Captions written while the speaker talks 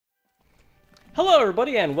Hello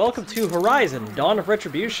everybody and welcome to Horizon Dawn of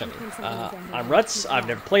Retribution. I'm Ruts, I've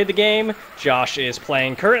never played the game, Josh is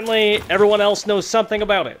playing currently, everyone else knows something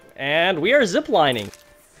about it. And we are ziplining,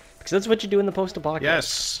 because that's what you do in the post-apocalypse.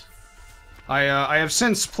 Yes. I have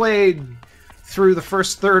since played through the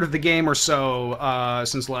first third of the game or so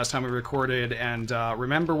since the last time we recorded, and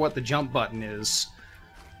remember what the jump button is.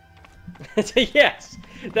 Yes,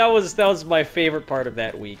 that was my favorite part of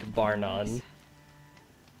that week, bar none.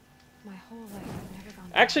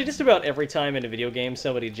 Actually, just about every time in a video game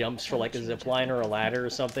somebody jumps for like a zipline or a ladder or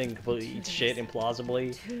something, completely eats shit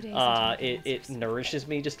implausibly, it nourishes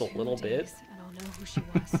me just a little bit. And I'll know who she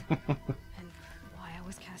was and why I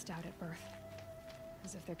was cast out at birth.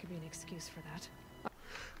 As if there could be an excuse for that.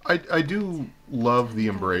 I do love the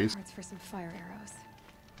embrace. For some fire arrows.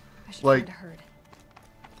 I should like, find a herd.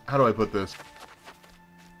 How do I put this?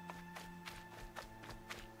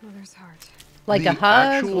 Mother's heart. Like The a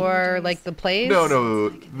hug, actual- or like the place? No,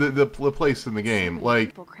 the place in the game.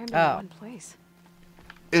 Like, Oh.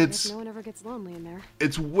 it's No one ever gets lonely in there.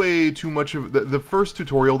 it's way too much of the first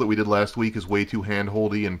tutorial that we did last week is way too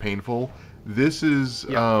hand-holdy and painful. This is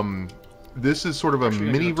this is sort of a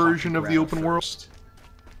Actually, mini version of the open world.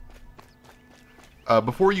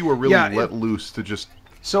 Before you were really let loose to just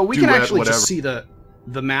So we do can actually whatever. just see the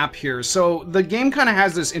map here. So the game kind of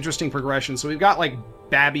has this interesting progression. So we've got like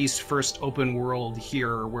Babby's first open world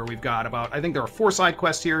here, where we've got about, I think there are 4 side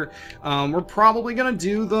quests here. We're probably gonna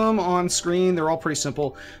do them on screen. They're all pretty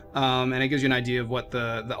simple, and it gives you an idea of what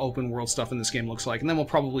the open world stuff in this game looks like. And then we'll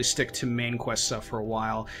probably stick to main quest stuff for a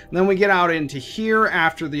while. And then we get out into here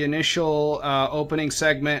after the initial opening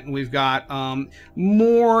segment, and we've got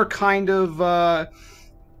more kind of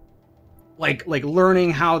like learning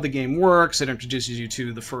how the game works. It introduces you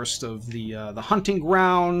to the first of the hunting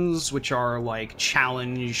grounds, which are like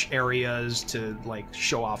challenge areas to like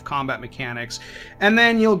show off combat mechanics. And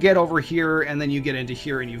then you'll get over here, and then you get into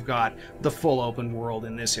here, and you've got the full open world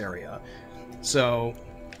in this area. So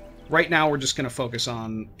right now we're just going to focus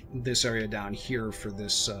on this area down here for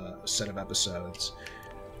this set of episodes.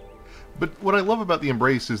 But what I love about the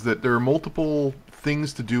Embrace is that there are multiple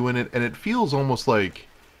things to do in it, and it feels almost like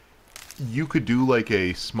you could do like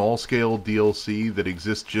a small-scale DLC that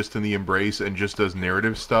exists just in the Embrace and just does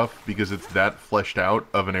narrative stuff because it's that fleshed out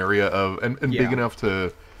of an area of and big enough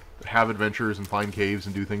to have adventures and find caves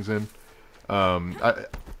and do things in.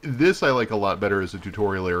 This I like a lot better as a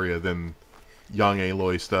tutorial area than Young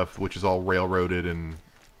Aloy stuff, which is all railroaded and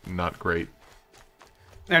not great.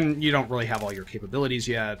 And you don't really have all your capabilities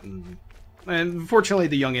yet, and unfortunately,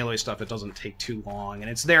 the Young Aloy stuff, it doesn't take too long, and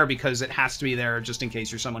it's there because it has to be there just in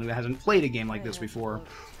case you're someone who hasn't played a game like this before.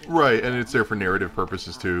 Right, and it's there for narrative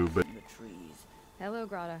purposes too, but... Hello,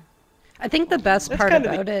 Grata. I think the best part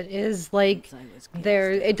about it is, like,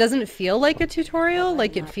 it doesn't feel like a tutorial.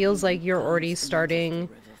 Like, it feels like you're already starting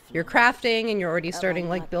your crafting, and you're already starting,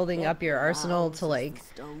 like, building up your arsenal to, like,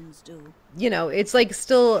 you know, it's, like,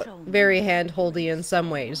 still very hand-holdy in some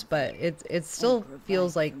ways, but it still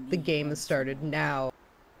feels like the game has started now.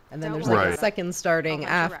 And then there's, like, a second starting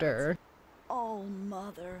after. Oh,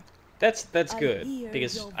 mother. That's good,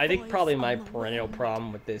 because I think probably my perennial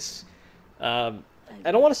problem with this, I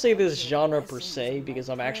don't want to say this genre per se, because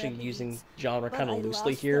I'm actually using genre kind of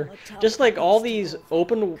loosely here. Just like all these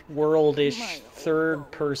open world-ish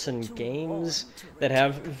third-person games that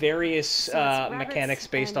have various mechanics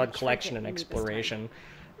based on collection and exploration,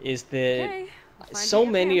 is that so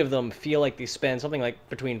many of them feel like they spend something like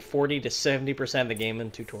between 40 to 70% of the game in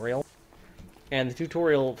tutorial. And the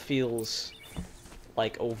tutorial feels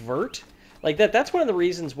like overt. Like that's one of the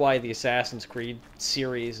reasons why the Assassin's Creed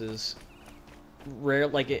series is rare,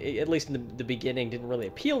 like at least in the beginning didn't really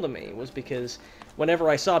appeal to me, was because whenever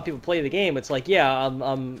I saw people play the game, it's like, yeah,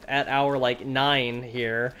 I'm at hour like 9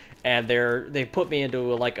 here, and they put me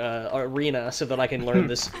into like a arena so that I can learn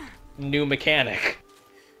this new mechanic.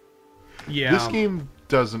 Yeah. This game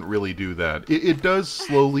doesn't really do that. It does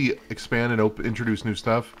slowly expand and introduce new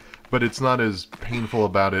stuff, but it's not as painful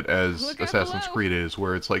about it as Assassin's Creed is,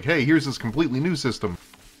 where it's like, hey, here's this completely new system.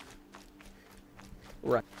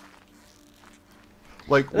 Right.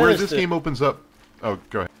 Like, where this game opens up... Oh,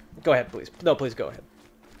 go ahead. Go ahead, please. No, please go ahead.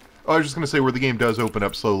 I was just going to say, where the game does open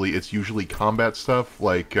up slowly, it's usually combat stuff,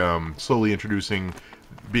 like slowly introducing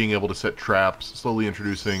being able to set traps, slowly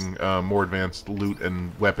introducing more advanced loot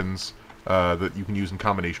and weapons that you can use in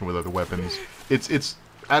combination with other weapons. It's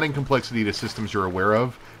adding complexity to systems you're aware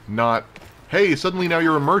of, not, hey, suddenly now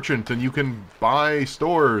you're a merchant and you can buy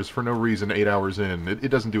stores for no reason 8 hours in. It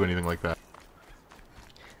doesn't do anything like that.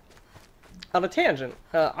 On a tangent,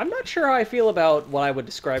 I'm not sure how I feel about what I would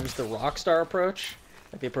describe as the Rockstar approach.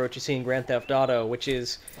 like the approach you see in Grand Theft Auto, which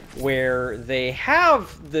is where they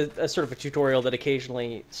have a sort of a tutorial that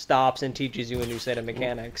occasionally stops and teaches you a new set of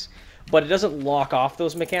mechanics, but it doesn't lock off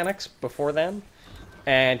those mechanics before then.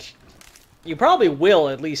 And you probably will,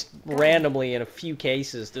 at least randomly in a few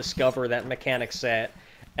cases, discover that mechanic set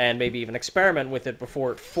and maybe even experiment with it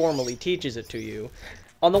before it formally teaches it to you.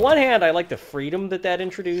 On the one hand, I like the freedom that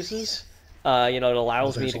introduces. You know, it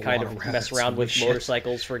allows me to kind of mess around with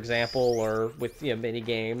motorcycles, for example, or with, you know, mini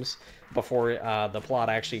games before the plot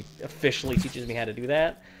actually officially teaches me how to do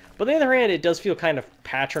that. But on the other hand, it does feel kind of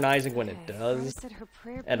patronizing when it does.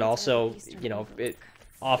 And also, you know, it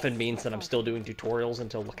often means that I'm still doing tutorials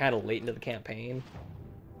until kind of late into the campaign.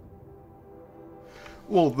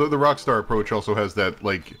 Well, the Rockstar approach also has that,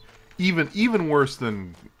 like, even worse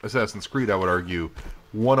than Assassin's Creed, I would argue,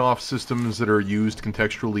 one-off systems that are used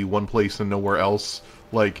contextually one place and nowhere else,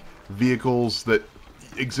 like vehicles that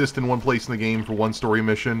exist in one place in the game for one story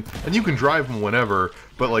mission, and you can drive them whenever,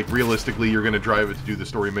 but, like, realistically, you're going to drive it to do the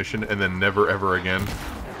story mission and then never ever again.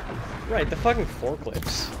 Right, the fucking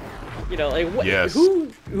forklifts. You know, like, yes.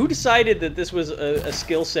 who decided that this was a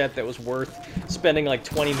skill set that was worth spending like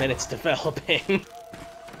 20 minutes developing?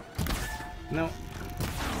 No.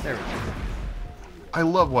 There we go. I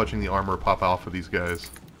love watching the armor pop off of these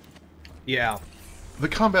guys. Yeah. The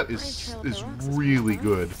combat is really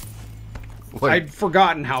good. Like, I'd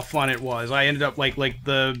forgotten how fun it was. I ended up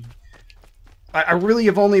I really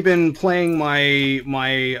have only been playing my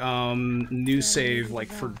new save like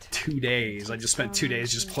for 2 days. I just spent 2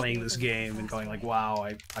 days just playing this game and going like, wow,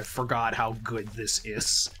 I forgot how good this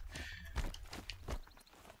is.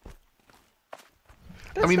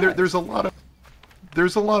 I mean, there's a lot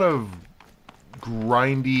of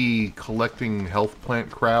grindy collecting health plant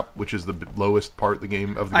crap, which is the lowest part of the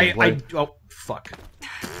game of the gameplay. Oh fuck.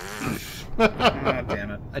 Oh,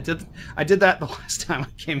 damn it. I did that the last time I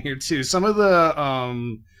came here too. Some of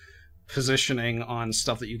the positioning on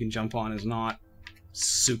stuff that you can jump on is not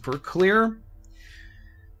super clear.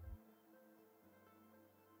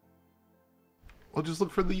 Well, just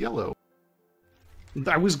look for the yellow.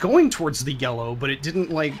 I was going towards the yellow, but it didn't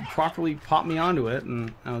like properly pop me onto it,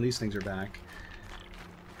 and oh, these things are back.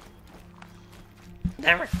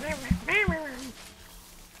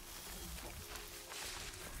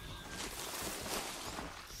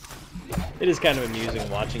 It is kind of amusing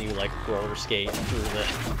watching you, like, roller skate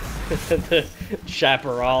through the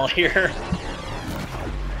chaparral here.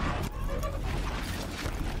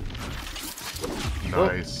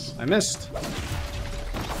 Nice. Oh, I missed.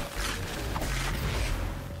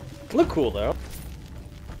 Look cool, though.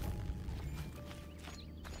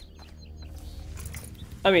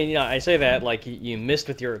 I mean, you know, I say that like you missed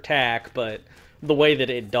with your attack, but the way that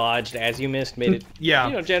it dodged as you missed made it, yeah,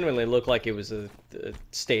 you know, genuinely look like it was a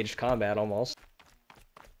staged combat almost.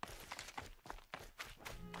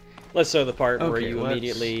 Let's show the part where you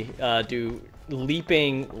immediately do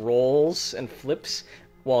leaping rolls and flips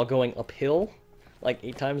while going uphill, like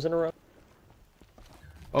 8 times in a row.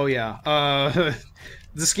 Oh yeah.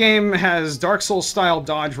 This game has Dark Souls style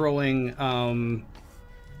dodge rolling,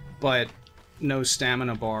 but no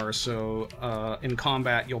stamina bar, so in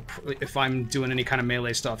combat, if I'm doing any kind of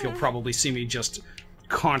melee stuff, you'll probably see me just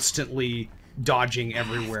constantly dodging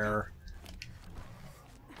everywhere.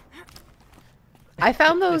 I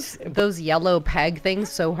found those yellow peg things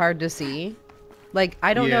so hard to see. Like,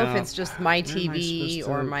 I don't know if it's just my TV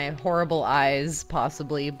or my horrible eyes,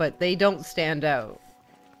 possibly, but they don't stand out.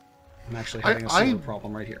 I'm actually having a similar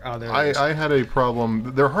problem right here. Oh, there it is. I had a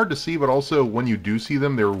problem. They're hard to see, but also when you do see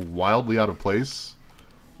them, they're wildly out of place.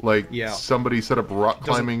 Like, somebody set up rock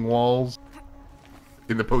climbing walls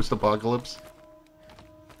in the post-apocalypse.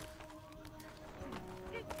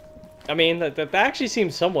 I mean, that actually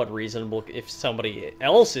seems somewhat reasonable if somebody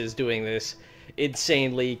else is doing this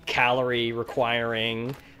insanely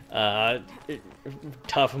calorie-requiring,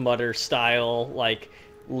 Tough Mudder style, like,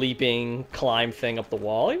 leaping climb thing up the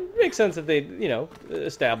wall. It makes sense that they, you know,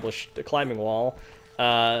 established a climbing wall.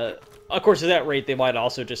 Of course, at that rate, they might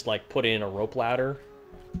also just, like, put in a rope ladder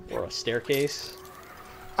or a staircase.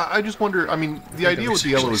 I just wonder, I mean, the idea with the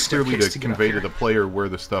yellow is clearly to convey to the player where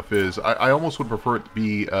the stuff is. I almost would prefer it to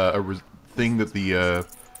be a thing that the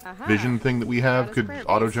vision thing that we have could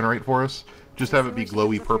auto-generate for us. Just have it be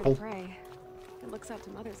glowy purple. It looks out to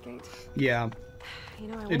Mother's Gate. Yeah. You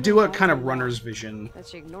know, do a kind of runner's vision. That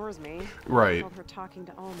she ignores me. Right.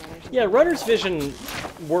 Yeah, runner's vision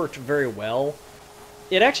worked very well.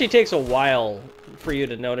 It actually takes a while for you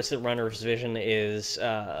to notice that runner's vision is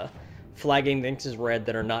flagging things as red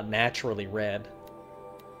that are not naturally red.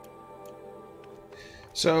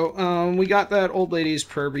 So, we got that old lady's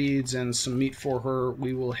prayer beads and some meat for her.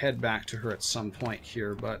 We will head back to her at some point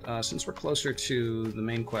here, but since we're closer to the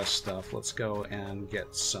main quest stuff, let's go and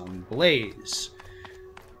get some blaze,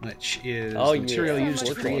 which is the material used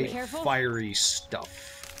to create fiery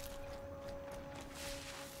stuff.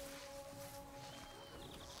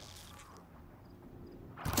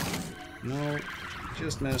 No,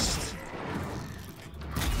 just missed.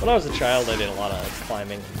 When I was a child, I did a lot of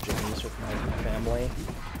climbing gyms with my family,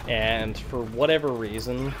 and for whatever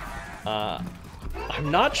reason,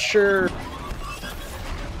 I'm not sure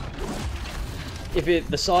if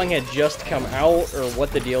the song had just come out or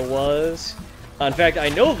what the deal was. In fact, I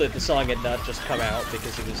know that the song had not just come out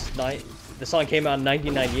because the song came out in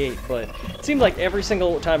 1998, but it seemed like every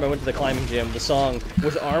single time I went to the climbing gym, the song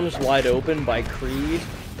 "With Arms Wide Open" by Creed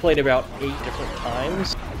played about 8 different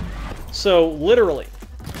times. So, literally,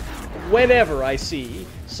 whenever I see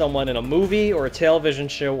someone in a movie or a television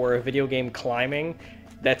show or a video game climbing,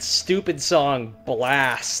 that stupid song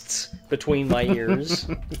blasts between my ears.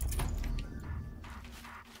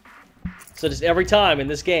 So just every time in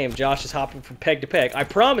this game, Josh is hopping from peg to peg. I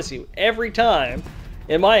promise you, every time,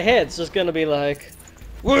 in my head, it's just gonna be like,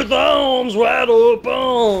 "With arms wide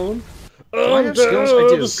open, Do I have skills? I do.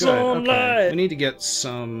 Good. Okay. Sunlight." We need to get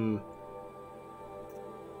some.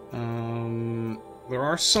 There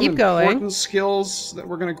are some important skills that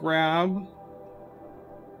we're gonna grab.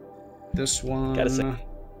 This one. Gotta say.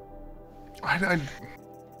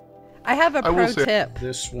 I have a pro tip.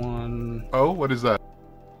 This one. Oh, what is that?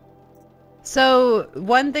 So,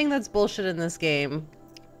 one thing that's bullshit in this game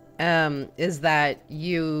is that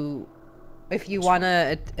if you want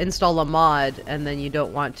to install a mod and then you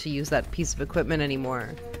don't want to use that piece of equipment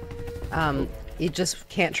anymore, you just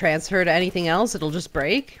can't transfer to anything else. It'll just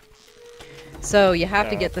break. So you have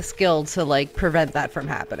to get the skill to, like, prevent that from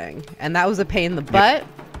happening. And that was a pain in the butt,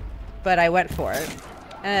 but I went for it.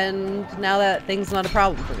 And now that thing's not a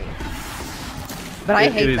problem for me. But I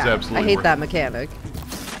hate that. I hate that mechanic.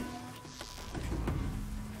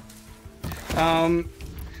 I'm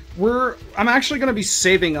actually going to be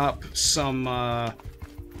saving up some, a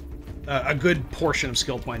good portion of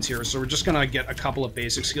skill points here, so we're just going to get a couple of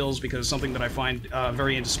basic skills, because something that I find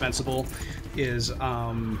very indispensable is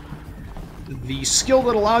the skill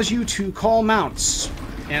that allows you to call mounts,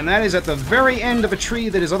 and that is at the very end of a tree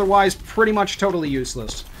that is otherwise pretty much totally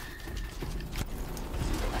useless.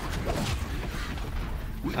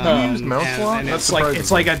 You use mouse lock? And it's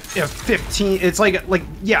like a 15. It's like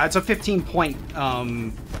it's a 15 point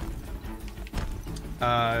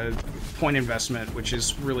point investment, which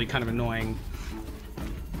is really kind of annoying.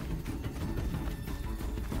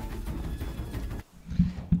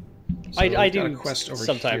 So I do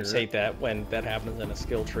sometimes hate that when that happens in a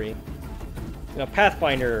skill tree. You know,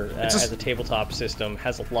 Pathfinder as a tabletop system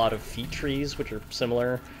has a lot of feat trees, which are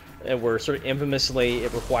similar. Where sort of infamously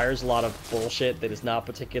it requires a lot of bullshit that is not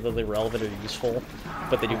particularly relevant or useful,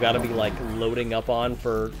 but that you've got to be like loading up on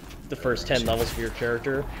for the first 10 levels of your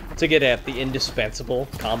character to get at the indispensable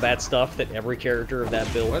combat stuff that every character of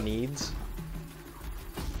that build needs.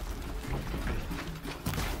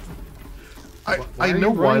 I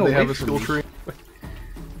know why they have a skill tree,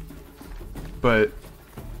 but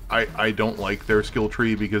I don't like their skill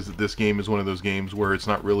tree, because this game is one of those games where it's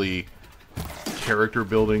not really character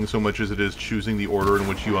building so much as it is choosing the order in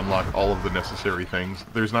which you unlock all of the necessary things.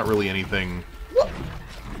 There's not really anything...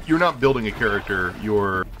 You're not building a character,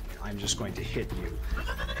 I'm just going to hit you.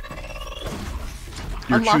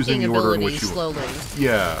 You're Unlocking choosing the order in which you... slowly.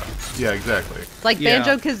 Yeah, exactly. Like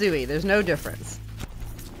Banjo-Kazooie, there's no difference.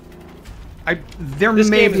 There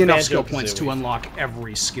may be enough skill points to unlock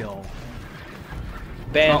every skill.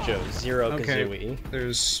 Banjo, Zero Kazooie.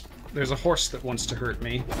 There's a horse that wants to hurt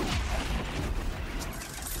me.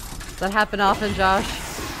 Does that happen often, Josh?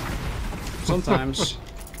 Sometimes.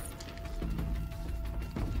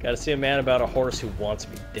 Gotta see a man about a horse who wants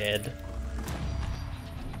me dead.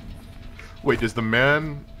 Wait, does the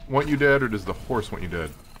man want you dead, or does the horse want you dead?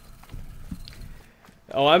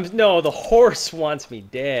 Oh, no, the horse wants me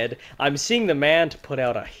dead. I'm seeing the man to put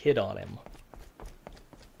out a hit on him.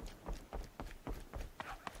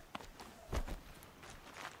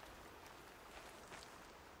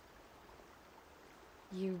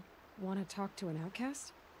 You want to talk to an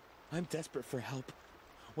outcast? I'm desperate for help.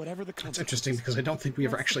 Whatever the That's interesting, because I don't think we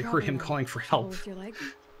ever actually heard him calling for help.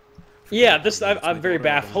 Yeah, I'm very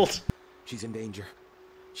baffled. She's in danger.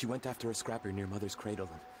 She went after a scrapper near Mother's cradle,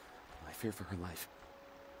 and I fear for her life.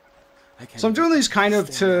 So I'm doing these kind of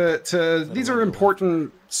these are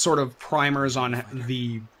important sort of primers on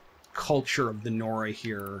the culture of the Nora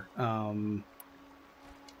here.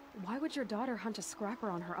 Why would your daughter hunt a scrapper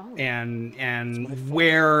on her own? and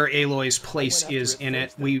where Aloy's place is in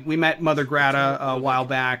it. We met Mother Grata a while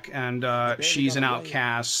back, and she's an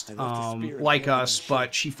outcast like us,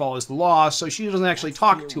 but she follows the law, so she doesn't actually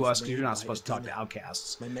talk to us because you're not supposed to talk to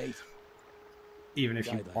outcasts. Even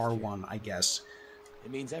if you are one, I guess.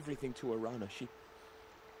 It means everything to Arana.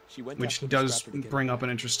 She went Which after the does scrapper to get bring her up an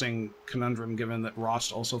back. interesting conundrum, given that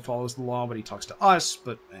Rost also follows the law, but he talks to us,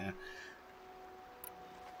 but eh.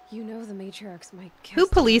 You know the matriarchs might cast Who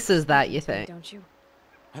polices that, you think? don't you?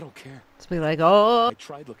 I don't care. It's be like, oh, I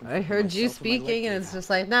tried looking I for her heard you myself, and my leg speaking, and gave it's out. just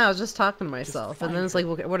like, no, I was just talking to myself. And then it's like,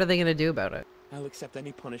 well, what are they gonna do about it? I'll accept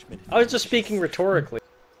any punishment. I was just speaking rhetorically.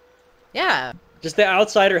 Yeah. Just the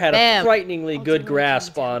outsider had a Bam. frighteningly I'll good do what I can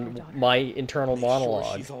grasp to help on your daughter. my internal Make sure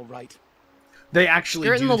monologue. she's all right. They actually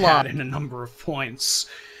You're in do the that law. in a number of points.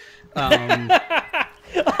 That's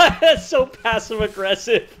so passive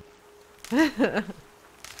aggressive.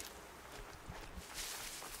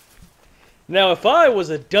 Now, if I was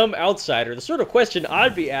a dumb outsider, the sort of question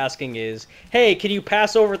I'd be asking is, hey, can you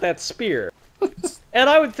pass over that spear? And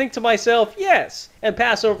I would think to myself, yes, and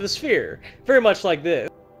pass over the sphere. Very much like this.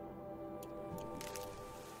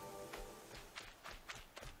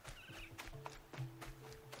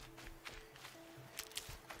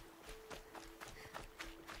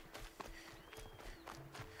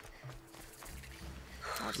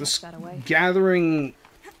 I'll This tuck that away. gathering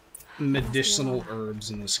medicinal herbs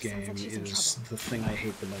in this Sounds game like she's in is trouble. the thing I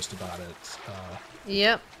hate the most about it.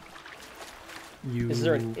 Yep. Is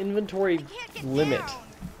there an inventory limit?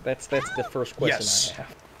 That's the first question Yes. I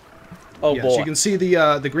have. Oh yes, boy. you can see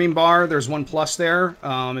the green bar. There's 1+ there.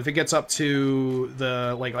 If it gets up to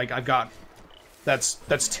the like I've got that's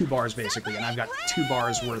 2 bars basically, and I've got 2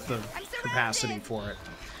 bars worth of capacity for it.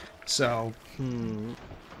 So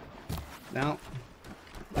no,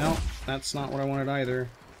 that's not what I wanted either.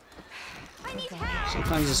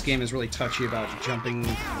 Sometimes this game is really touchy about jumping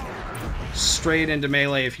straight into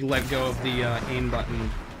melee if you let go of the aim button.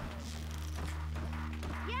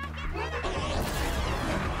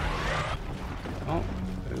 Oh,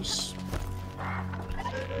 there's...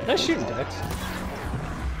 Nice shooting, Dex.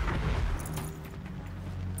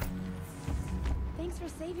 Thanks for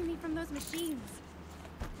saving me from those machines.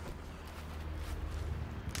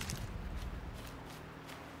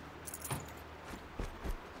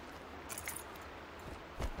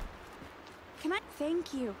 Can I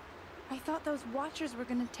thank you? I thought those watchers were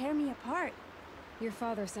gonna tear me apart. Your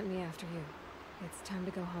father sent me after you. It's time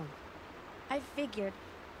to go home. I figured.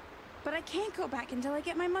 But I can't go back until I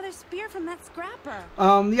get my mother's spear from that scrapper.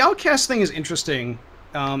 The outcast thing is interesting.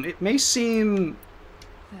 It may seem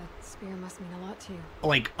That spear must mean a lot to you.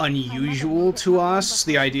 like unusual to us,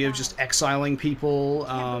 the idea of just exiling people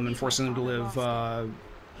and forcing them to live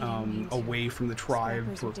away from the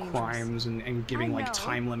tribe for crimes and giving like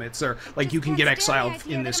time limits, or like you can get exiled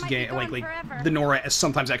in this game, like the Nora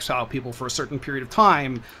sometimes exile people for a certain period of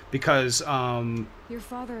time because Your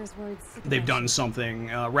father is worried sick they've about done you. something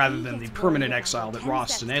rather than the permanent exile that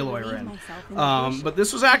Rost and Aloy are in. But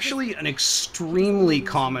this was actually an extremely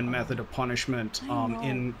common method of punishment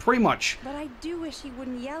in pretty much But I do wish he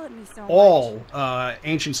wouldn't yell at me so all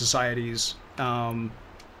ancient societies.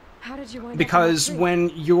 How did you wind Because up in that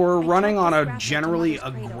tree? when you're running on a scrap into generally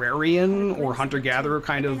Mother's cradle. agrarian or Glimpse hunter-gatherer of it,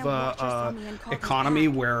 kind and of then a watcher saw me and called me economy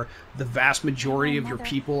back. where the vast majority of your Mother,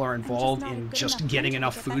 people are I'm just involved not a in good just enough getting hunter to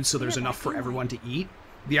enough get food that so there's spear enough back, for am I? everyone to eat.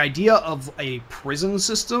 The idea of a prison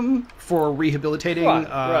system for rehabilitating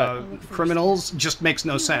Right. criminals just makes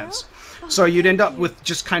no sense. So you'd end up with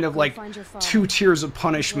just kind of like find your father. 2 tiers of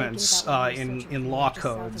punishments in law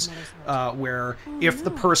codes, where if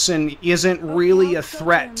the person isn't really a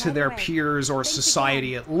threat to their peers or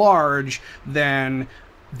society at large, then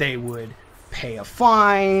they would pay a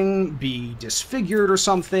fine, be disfigured or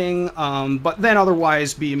something, but then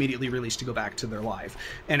otherwise be immediately released to go back to their life.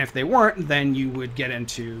 And if they weren't, then you would get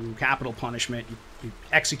into capital punishment, you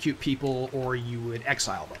execute people, or you would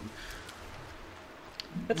exile them.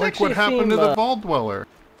 That's Like actually what a happened theme, to the Vault Dweller.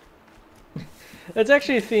 That's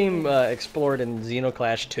actually a theme explored in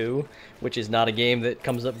Xenoclash 2, which is not a game that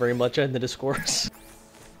comes up very much in the discourse.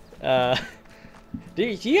 Do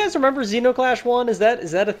you guys remember Xenoclash 1? Is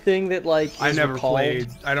that a thing that like I is never recalled? played.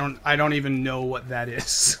 I don't even know what that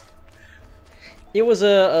is. It was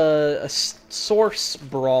a source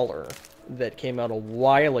brawler that came out a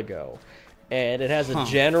while ago, and it has a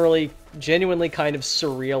genuinely kind of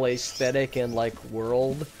surreal aesthetic and like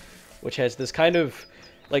world, which has this kind of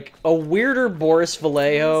like a weirder Boris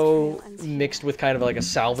Vallejo mixed with kind of like a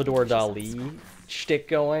Salvador Dali shtick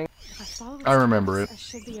going. If I follow I his remember tracks, it. I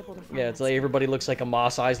should be able to find Yeah, it's that like spear. everybody looks like a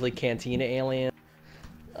Mos Eisley Cantina alien.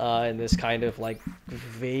 in this kind of like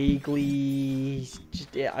vaguely,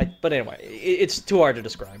 but anyway, it's too hard to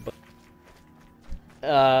describe. But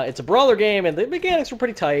it's a brawler game, and the mechanics were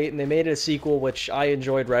pretty tight, and they made it a sequel, which I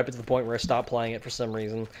enjoyed right up to the point where I stopped playing it for some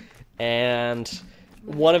reason. And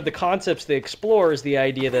one of the concepts they explore is the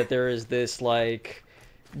idea that there is this like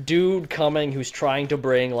dude coming who's trying to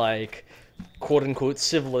bring like quote-unquote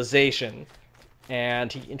civilization,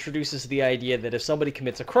 and he introduces the idea that if somebody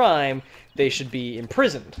commits a crime, they should be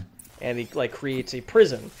imprisoned, and he like creates a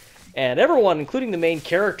prison, and everyone, including the main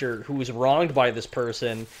character who was wronged by this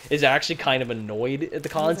person, is actually kind of annoyed at the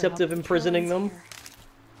concept of imprisoning them.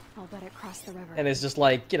 I'll bet it crossed the river. And it's just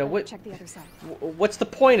like, you know, Check the other side. what's the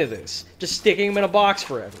point of this? Just sticking him in a box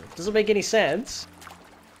forever. It doesn't make any sense.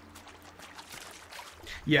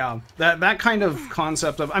 Yeah, that kind of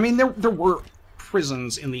concept of... I mean, there were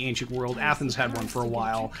prisons in the ancient world. Athens had one for a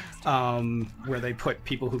while, where they put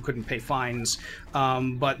people who couldn't pay fines.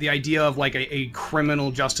 But the idea of, like, a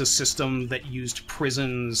criminal justice system that used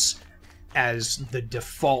prisons as the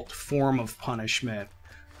default form of punishment,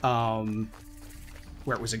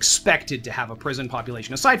 where it was expected to have a prison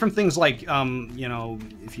population. Aside from things like, you know,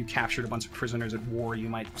 if you captured a bunch of prisoners at war, you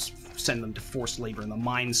might send them to forced labor in the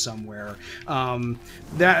mines somewhere.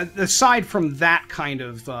 Aside from that kind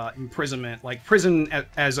of imprisonment, like prison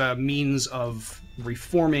as a means of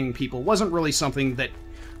reforming people wasn't really something that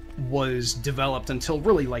was developed until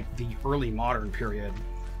really like the early modern period,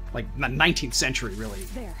 like the 19th century, really.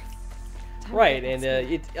 There. Right,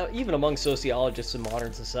 and even among sociologists in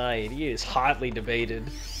modern society, it is hotly debated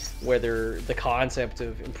whether the concept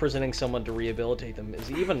of imprisoning someone to rehabilitate them is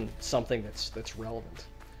even something that's relevant,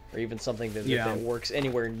 or even something that works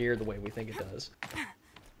anywhere near the way we think it does.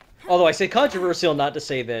 Although I say controversial not to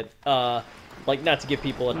say that, like, not to give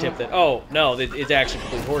people a tip that, oh, no, it's actually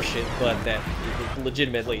complete horseshit, but that it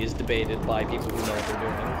legitimately is debated by people who know what they're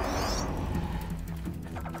doing.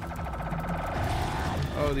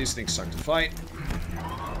 Oh, these things suck to fight.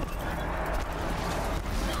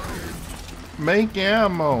 Make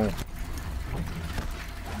ammo.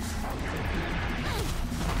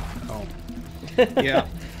 Oh. Yeah.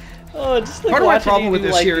 Oh, just like part of my problem you with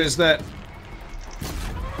this like here is that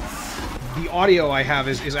the audio I have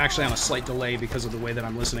is actually on a slight delay because of the way that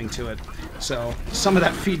I'm listening to it. So some of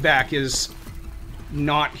that feedback is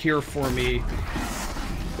not here for me.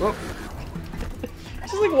 Whoa.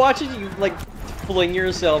 Just like watching you like fling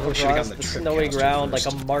yourself Oh, should've across gotten the the trip snowy caster ground like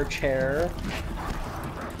first. a March hare.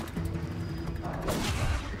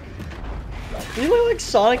 You look like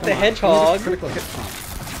Sonic the Hedgehog. Critical hit pump.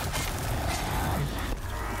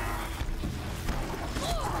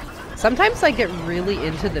 Sometimes I get really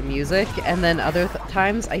into the music, and then other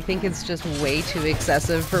times I think it's just way too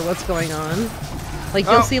excessive for what's going on. Like,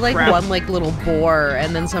 you'll see, like, crap. one, like, little bore,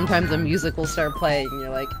 and then sometimes the music will start playing, and you're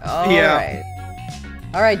like, oh, Yeah. alright.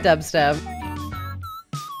 Alright, dubstep.